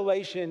book of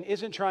Revelation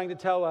isn't trying to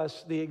tell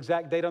us the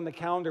exact date on the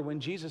calendar when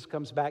Jesus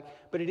comes back,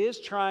 but it is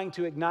trying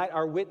to ignite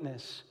our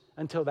witness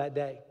until that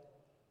day.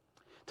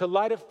 To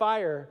light a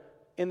fire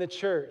in the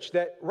church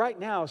that right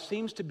now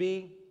seems to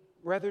be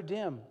rather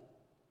dim.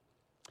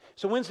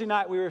 So Wednesday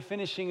night we were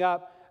finishing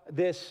up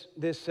this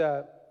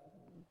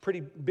pretty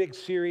big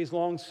series,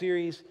 long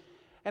series.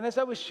 And as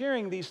I was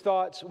sharing these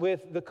thoughts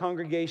with the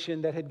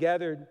congregation that had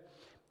gathered,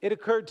 it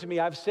occurred to me,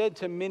 I've said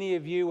to many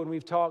of you when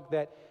we've talked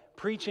that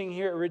preaching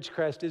here at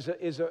Ridgecrest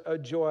is a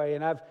joy,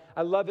 and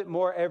I love it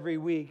more every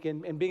week,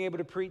 and being able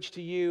to preach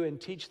to you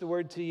and teach the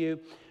word to you.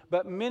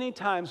 But many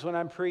times when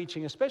I'm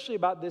preaching, especially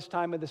about this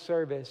time of the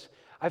service,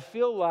 I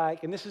feel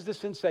like, and this is the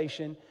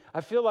sensation,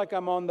 I feel like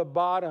I'm on the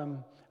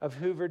bottom of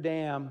Hoover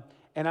Dam,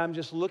 and I'm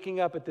just looking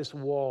up at this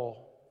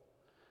wall.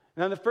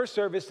 Now, in the first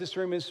service, this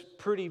room is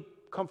pretty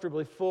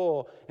comfortably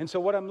full. And so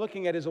what I'm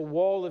looking at is a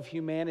wall of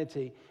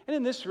humanity. And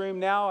in this room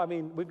now, I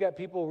mean, we've got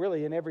people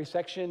really in every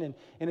section. And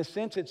in a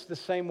sense, it's the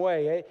same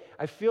way.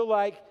 I feel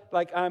like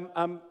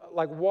I'm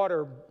like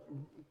water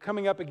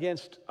coming up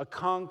against a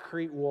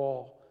concrete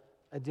wall,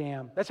 a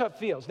dam. That's how it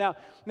feels. Now,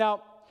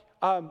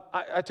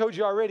 I told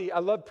you already, I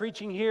love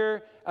preaching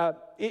here.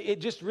 It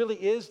just really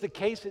is the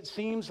case, it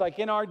seems, like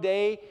in our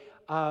day,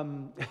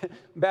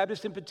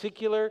 Baptists in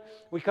particular,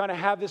 we kind of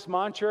have this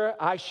mantra,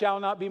 I shall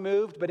not be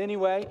moved. But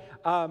anyway,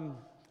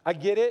 I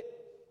get it.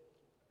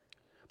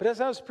 But as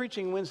I was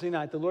preaching Wednesday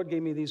night, the Lord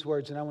gave me these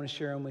words, and I want to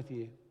share them with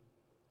you.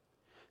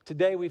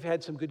 Today, we've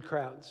had some good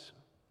crowds.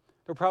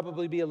 There'll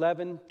probably be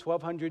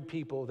 1,200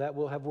 people that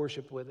will have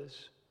worshiped with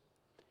us.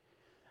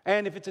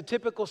 And if it's a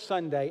typical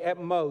Sunday, at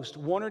most,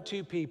 1 or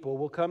 2 people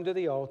will come to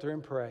the altar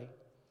and pray.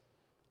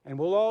 And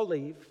we'll all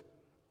leave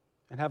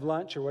and have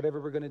lunch or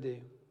whatever we're going to do.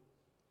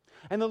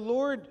 And the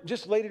Lord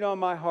just laid it on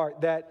my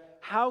heart that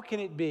how can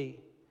it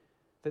be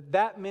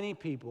that many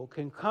people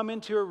can come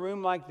into a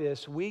room like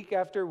this week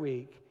after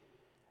week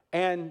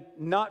and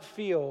not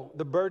feel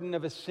the burden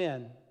of a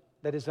sin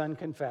that is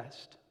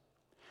unconfessed?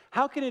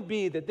 How can it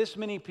be that this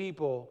many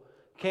people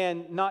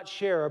can not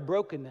share a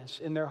brokenness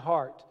in their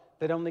heart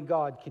that only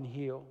God can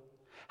heal?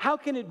 How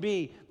can it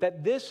be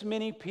that this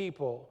many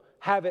people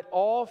have it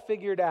all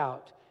figured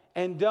out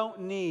and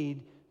don't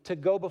need to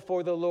go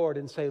before the Lord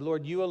and say,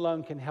 Lord, you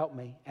alone can help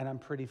me, and I'm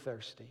pretty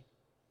thirsty?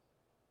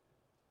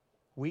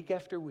 Week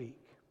after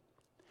week.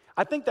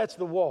 I think that's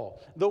the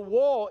wall. The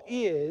wall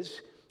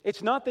is,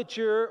 it's not that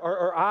you're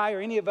or I or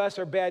any of us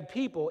are bad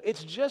people.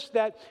 It's just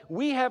that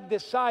we have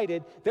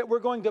decided that we're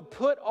going to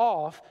put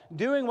off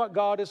doing what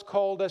God has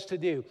called us to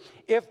do.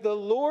 If the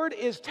Lord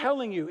is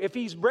telling you, if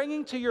He's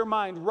bringing to your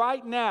mind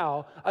right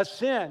now a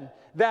sin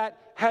that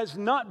has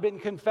not been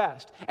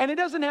confessed, and it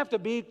doesn't have to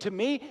be to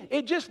me,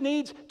 it just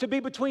needs to be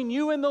between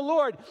you and the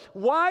Lord,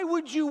 why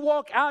would you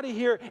walk out of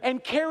here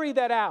and carry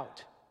that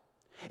out?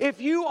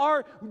 If you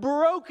are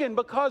broken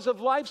because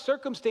of life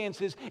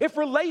circumstances, if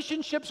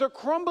relationships are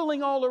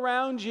crumbling all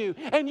around you,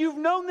 and you've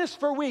known this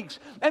for weeks,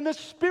 and the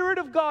Spirit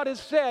of God has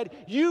said,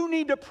 you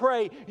need to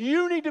pray,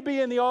 you need to be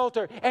in the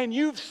altar, and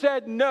you've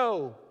said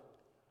no,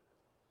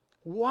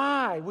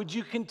 why would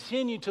you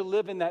continue to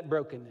live in that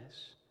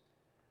brokenness?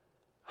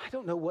 I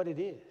don't know what it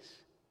is,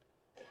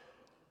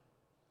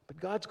 but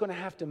God's going to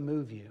have to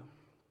move you.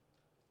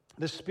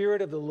 The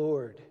Spirit of the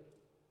Lord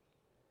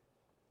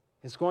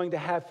is going to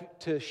have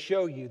to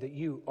show you that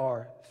you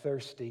are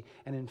thirsty.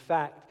 And in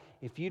fact,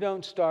 if you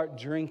don't start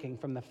drinking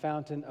from the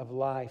fountain of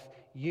life,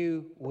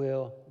 you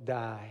will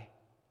die.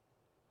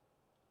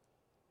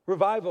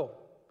 Revival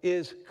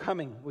is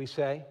coming, we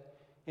say,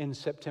 in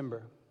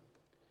September.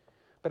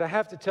 But I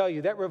have to tell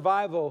you, that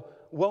revival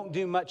won't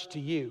do much to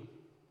you.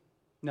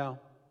 No,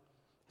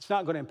 it's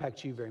not going to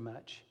impact you very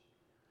much.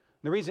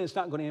 The reason it's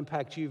not going to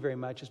impact you very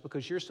much is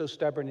because you're so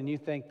stubborn and you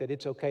think that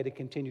it's okay to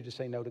continue to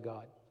say no to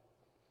God.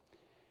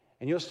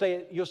 And you'll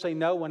say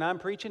no when I'm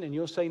preaching, and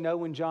you'll say no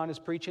when John is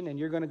preaching, and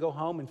you're going to go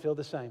home and feel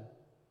the same.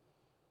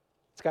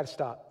 It's got to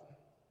stop.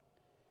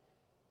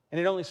 And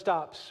it only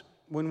stops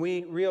when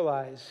we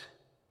realize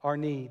our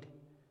need.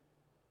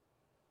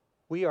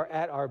 We are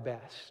at our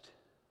best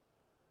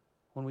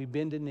when we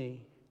bend a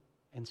knee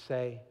and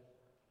say,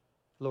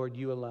 Lord,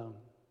 you alone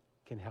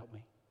can help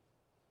me.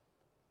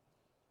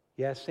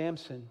 Yes,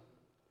 Sampson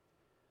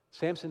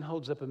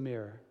holds up a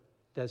mirror,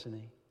 doesn't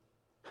he?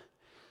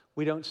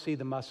 We don't see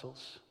the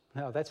muscles.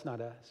 No, that's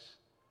not us.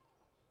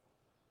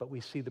 But we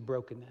see the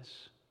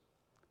brokenness.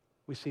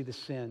 We see the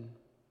sin.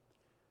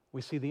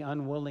 We see the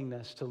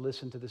unwillingness to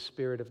listen to the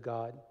Spirit of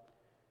God.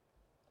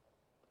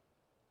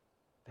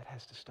 That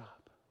has to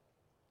stop.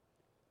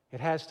 It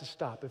has to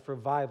stop if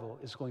revival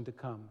is going to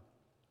come.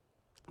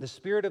 The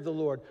Spirit of the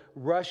Lord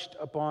rushed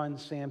upon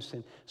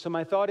Sampson. So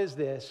my thought is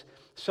this: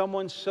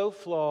 someone so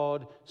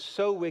flawed,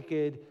 so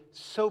wicked,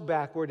 so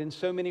backward in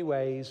so many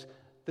ways,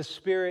 the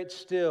Spirit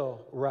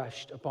still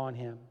rushed upon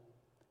him.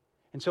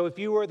 And so if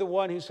you were the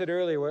one who said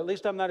earlier, well, at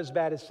least I'm not as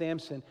bad as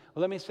Sampson,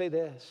 well, let me say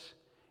this: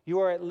 you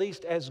are at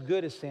least as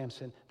good as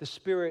Sampson. The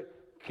Spirit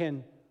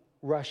can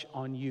rush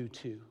on you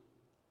too.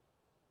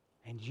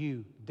 And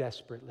you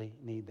desperately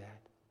need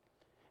that.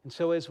 And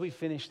so as we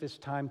finish this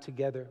time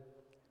together,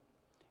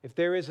 if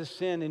there is a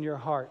sin in your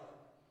heart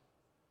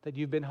that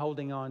you've been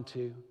holding on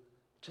to,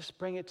 just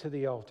bring it to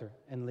the altar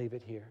and leave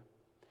it here.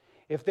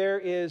 If there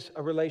is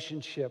a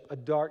relationship, a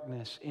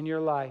darkness in your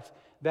life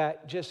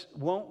that just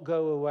won't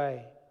go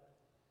away,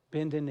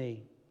 bend a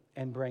knee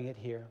and bring it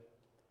here.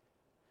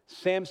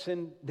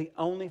 Sampson, the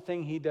only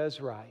thing he does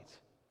right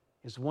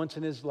is once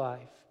in his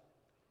life,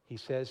 he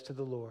says to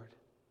the Lord,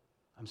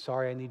 I'm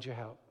sorry, I need your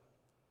help.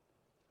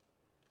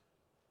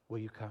 Will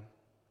you come?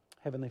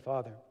 Heavenly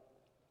Father.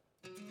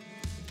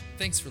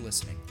 Thanks for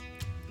listening.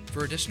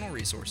 For additional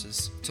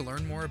resources, to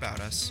learn more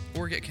about us,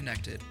 or get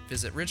connected,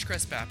 visit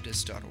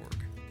ridgecrestbaptist.org.